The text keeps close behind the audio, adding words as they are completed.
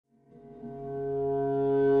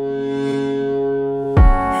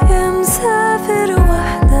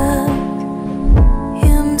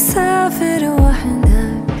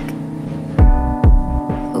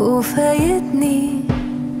وفايتني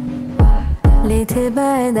ليه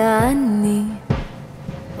تبعد عني،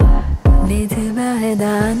 ليه تبعد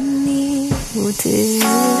عني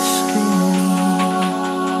وتشغلني.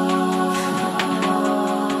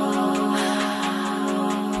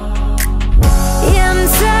 يا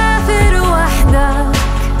مسافر وحدك،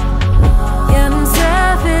 يا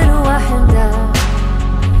مسافر وحدك،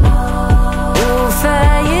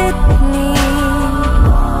 وفايتني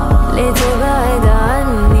ليه تبعد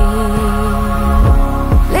عني،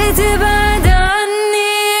 ليه تبعد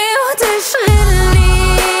عني وتشغلني.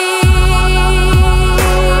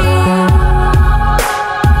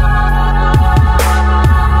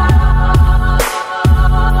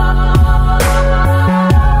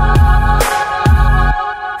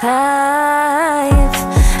 خايف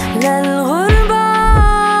للغربة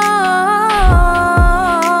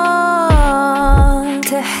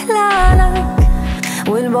تحلالك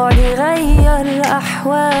والبعد يغير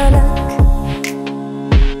أحوالك.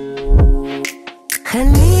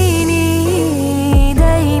 خليني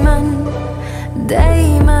دايما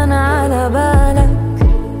دايما على بالك،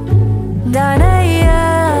 ده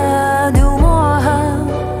عينيا دموعها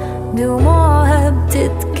دموعها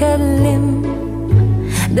بتتكلم،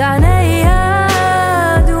 ده عينيا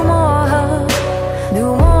دموعها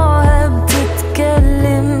دموعها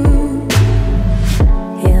بتتكلم.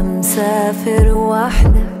 يا مسافر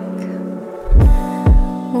وحدك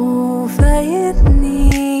وفايتني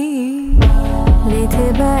ليه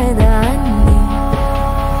تبعد